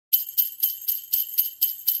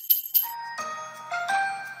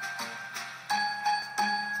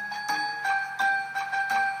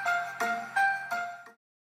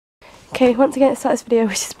Okay, once again, start this video,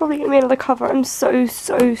 which is probably going to be another cover. I'm so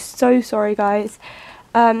sorry, guys.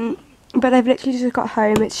 But I've literally just got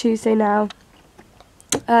home. It's Tuesday now.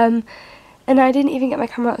 And I didn't even get my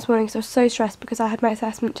camera out this morning because I was so stressed because I had my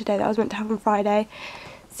assessment today that I was meant to have on Friday.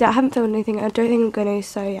 So I haven't filmed anything. I don't think I'm going to.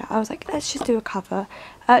 So yeah, I was like, let's just do a cover.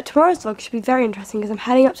 Tomorrow's vlog should be very interesting because I'm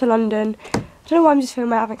heading up to London. I don't know why I'm just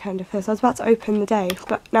filming my advent calendar first. I was about to open the day,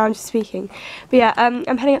 but now I'm just speaking. But yeah,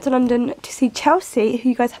 I'm heading up to London to see Chelsea, who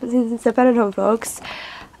you guys haven't seen since the Benidorm vlogs.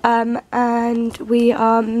 And we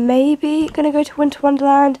are maybe going to go to Winter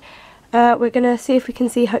Wonderland. We're going to see if we can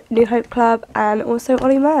see New Hope Club and also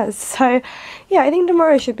Ollie Murs. So yeah, I think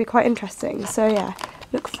tomorrow should be quite interesting. So yeah,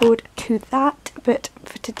 look forward to that. But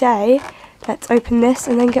for today, let's open this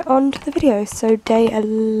and then get on to the video. So day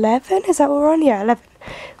 11, is that what we're on? Yeah, 11.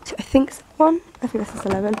 So I think it's one. I think this is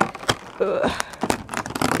 11. Ugh.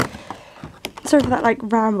 Sorry for that like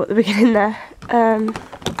ramble at the beginning there. Oh,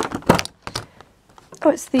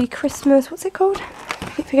 it's the Christmas, what's it called? I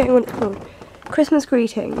keep forgetting what it's called. Christmas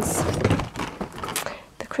Greetings.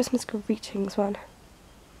 The Christmas Greetings one.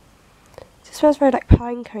 It just smells very like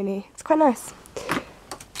pine coney. It's quite nice.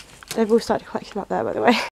 They've all started collecting up there, by the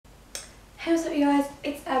way. Hey, what's up you guys?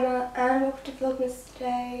 It's Emma and welcome to Vlogmas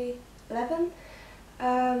day 11.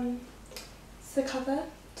 It's the cover,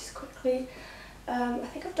 just quickly. I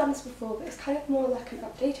think I've done this before, but it's kind of more like an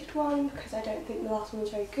updated one because I don't think the last one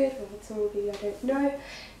was very good. Whether it's all of you, I don't know.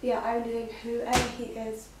 But yeah, I'm doing Whoever He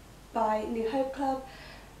Is by New Hope Club.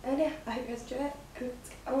 And yeah, I hope you guys enjoy it. And let's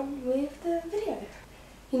get on with the video.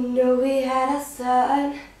 You know we had a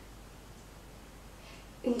sun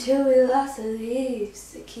until we lost the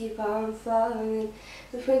leaves that keep on falling.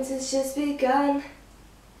 The winter's just begun.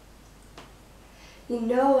 You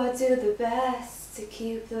know I do the best to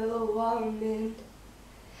keep the warm in.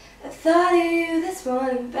 I thought of you this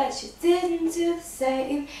morning, but you didn't do the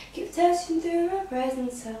same. Keep touching through my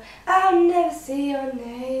presence so I'll never see your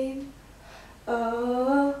name.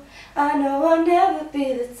 Oh, I know I'll never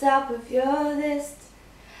be the top of your list,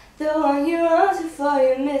 the one you run to for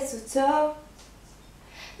your mistletoe,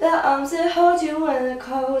 the arms that hold you when the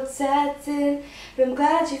cold sets in. But I'm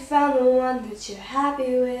glad you found the one that you're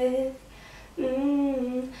happy with.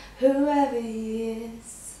 Whoever he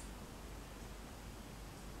is.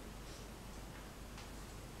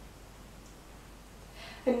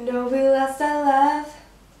 I know we lost our love,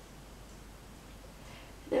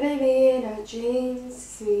 and maybe in our dreams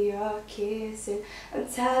it's me you're kissing. I'm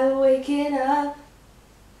tired of waking up,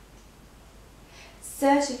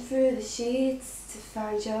 searching through the sheets to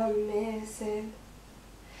find you're missing.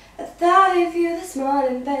 I thought of you this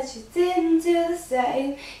morning, but you didn't do the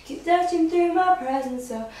same. Keep searching through my presence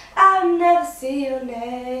so I'll never see your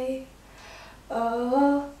name.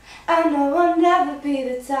 Oh, I know I'll never be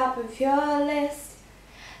the top of your list,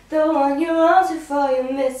 the one you run to for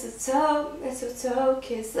your mistletoe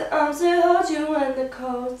kiss, the arms that hold you when the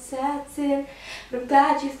cold sets in. But I'm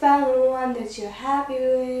glad you found the one that you're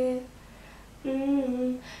happy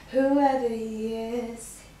with. Whoever he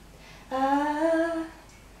is.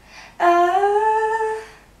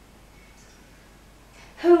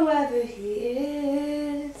 Whoever he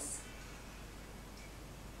is.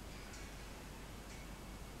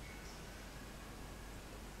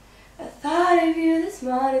 I thought of you this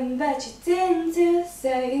morning, but you didn't do the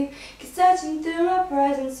same. Keep searching through my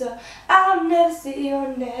presence so I'll never see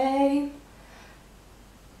your name.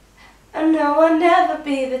 I know I'll never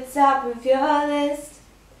be the top of your list,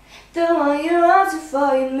 the one you run to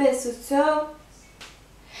for your mistletoe,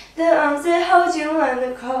 the arms that hold you when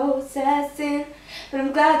the cold sets in. But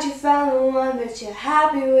I'm glad you found the one that you're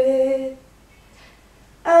happy with.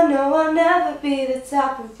 I know I'll never be the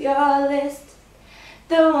top of your list,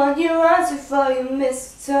 the one you run to for your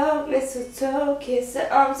mistletoe kiss,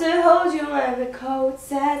 the arms that hold you when the cold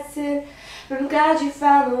sets in. But I'm glad you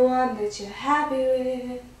found the one that you're happy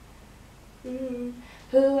with.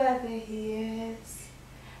 Whoever he is.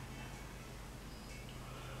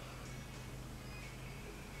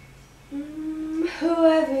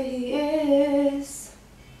 Whoever he is.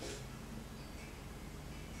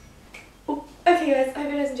 Oh, okay guys, I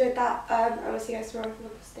hope you guys enjoyed that. I will see you guys tomorrow for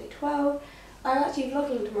Vlogmas day 12. I'm actually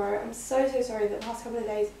vlogging tomorrow. I'm so sorry that the past couple of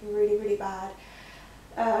days have been really bad.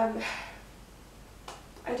 I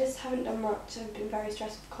just haven't done much. I've been very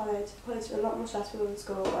stressed with college. College is a lot more stressful than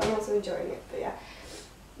school, but I'm also enjoying it. But yeah,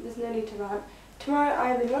 there's no need to rant. Tomorrow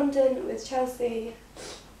I am in London with Chelsea.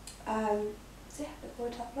 So yeah, look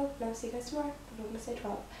forward to that vlog, and I'll see you guys tomorrow for Vlogmas day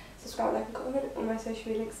 12. Subscribe, like and comment on my social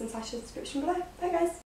media links and slash description below. Bye guys!